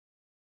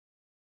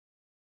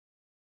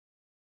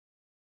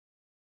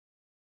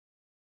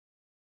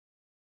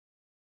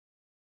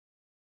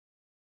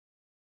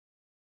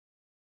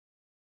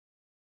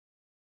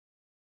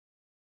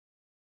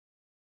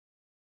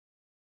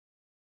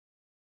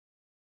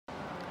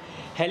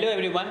Hello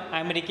everyone, I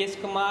am Rikesh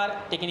Kumar,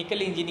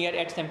 Technical Engineer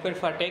at Semper.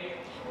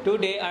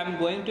 Today I am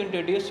going to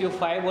introduce you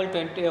 5V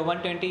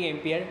 120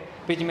 ampere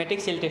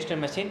Prismatic cell tester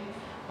machine.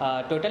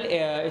 Total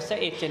it's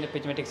a 8 channel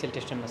Prismatic cell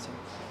tester machine.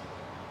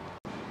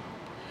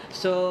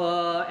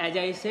 So as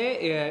I say,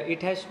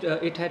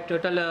 it had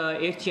total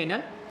 8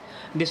 channel.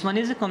 This one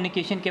is a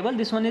communication cable.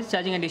 This one is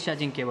charging and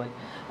discharging cable.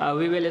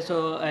 We will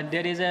also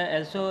there is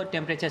also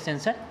temperature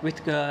sensor with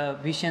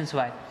Visions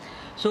wire.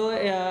 So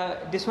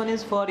this one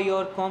is for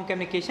your COM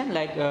communication,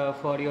 like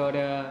for your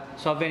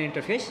software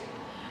interface.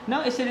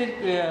 Now it's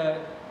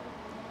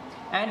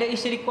and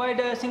it's required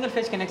a single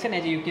phase connection.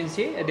 As you can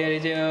see, there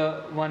is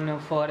one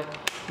for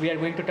we are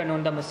going to turn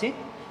on the machine.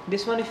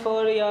 This one is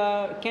for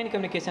your CAN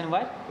communication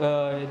wire.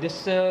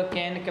 This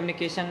CAN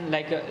communication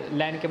like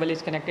LAN cable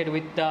is connected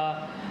with the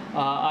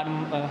our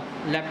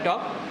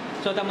laptop.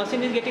 So the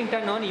machine is getting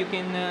turned on. You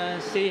can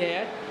see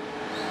here,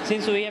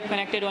 since we have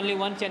connected only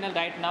one channel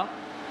right now.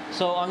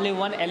 So only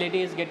one LED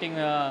is getting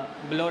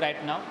below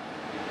right now.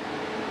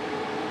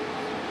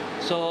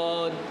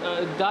 So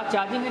the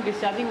charging and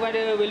discharging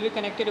wire will be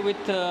connected with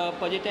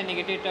positive and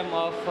negative term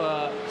of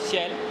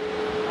shell.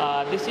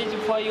 This is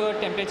for your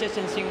temperature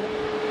sensing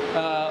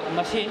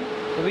machine.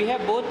 We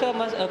have both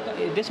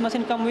this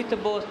machine come with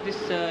both this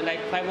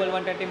like 5V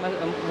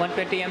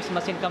 120 amps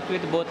machine comes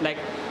with both, like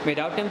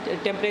without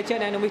temperature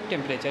and with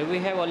temperature. We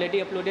have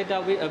already uploaded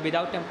the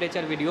without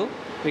temperature video.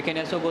 We can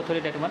also go through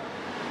that one.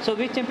 So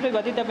with temperature,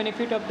 what is the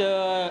benefit of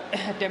the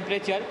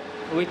temperature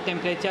with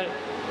temperature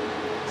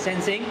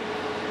sensing?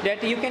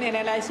 That you can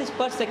analyze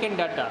per second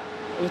data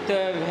with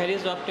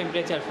varies of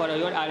temperature for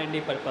your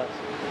R&D purpose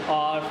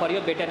or for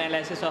your better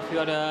analysis of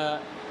your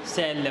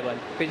cell level,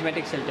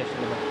 prismatic cell test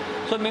level.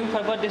 So moving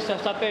forward, this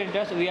software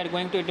interest, we are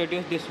going to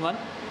introduce this one,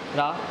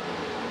 RA.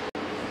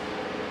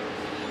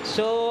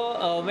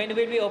 So when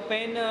we will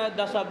open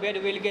the software,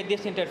 we will get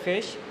this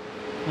interface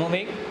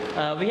moving.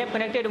 We have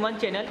connected one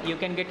channel, you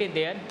can get it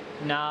there.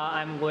 Now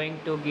I am going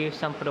to give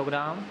some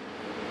program.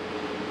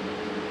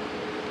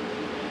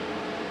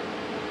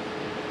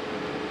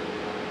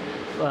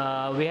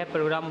 We have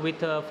program with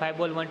 5V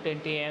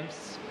 120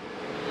 amps.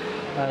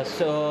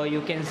 So you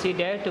can see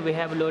that we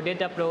have loaded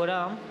the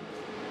program.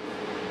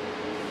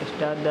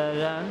 Start the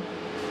run.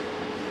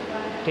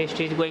 Test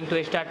is going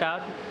to start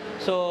out.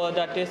 So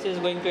the test is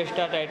going to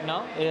start right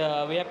now.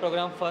 We have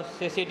program for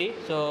CCD.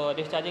 So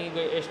discharging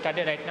is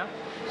started right now.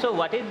 So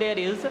what is there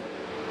is,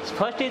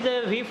 first is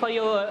a V for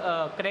your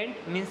current,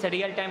 means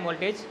real time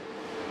voltage.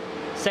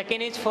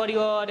 Second is for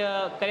your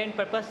current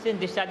purpose, in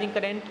discharging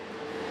current.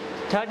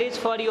 Third is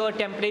for your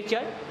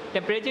temperature.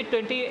 Temperature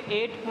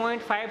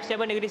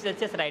 28.57 degrees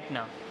Celsius right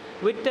now.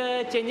 With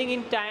changing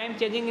in time,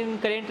 changing in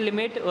current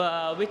limit,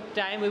 with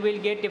time we will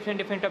get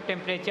different of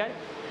temperature.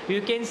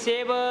 You can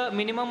save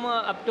minimum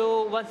up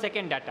to 1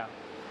 second data.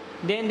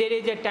 Then there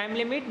is a time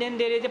limit. Then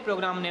there is a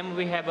program name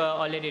we have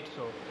already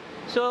shown.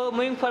 So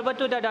moving forward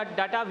to the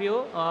data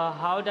view,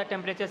 how the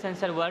temperature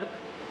sensor work.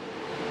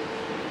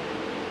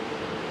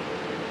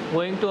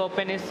 Going to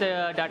open its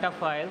data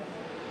file.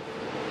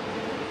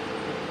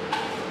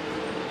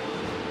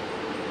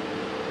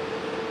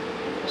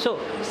 So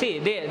see,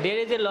 there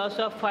is a loss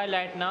of file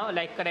right now,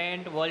 like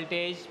current,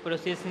 voltage,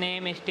 process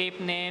name, step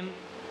name,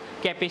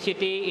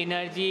 capacity,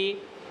 energy.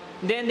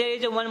 Then there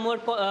is one more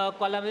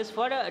column is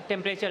for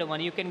temperature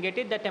one. You can get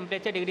it the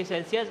temperature degree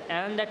Celsius,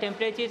 and the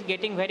temperature is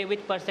getting vary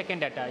with per second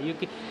data.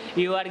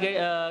 You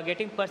are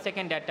getting per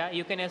second data.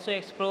 You can also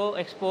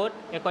export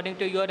according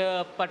to your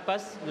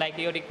purpose, like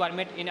your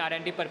requirement in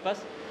R&D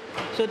purpose.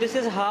 So this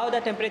is how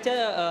the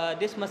temperature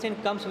this machine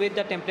comes with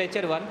the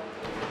temperature one.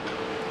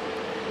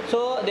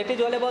 So that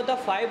is all about the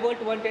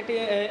 5V 120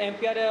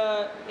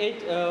 ampere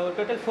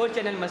total 4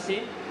 channel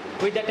machine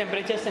with the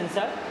temperature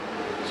sensor.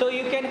 So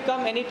you can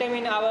come anytime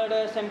in our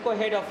Semco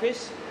head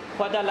office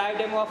for the live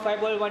demo of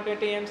 5V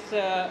 120 amps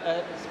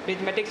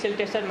prismatic cell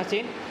tester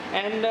machine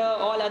and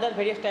all other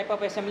various type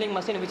of assembling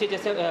machine which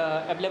is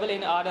available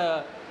in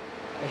our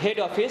head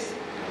office.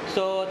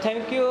 So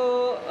thank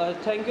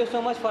you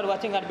so much for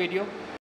watching our video.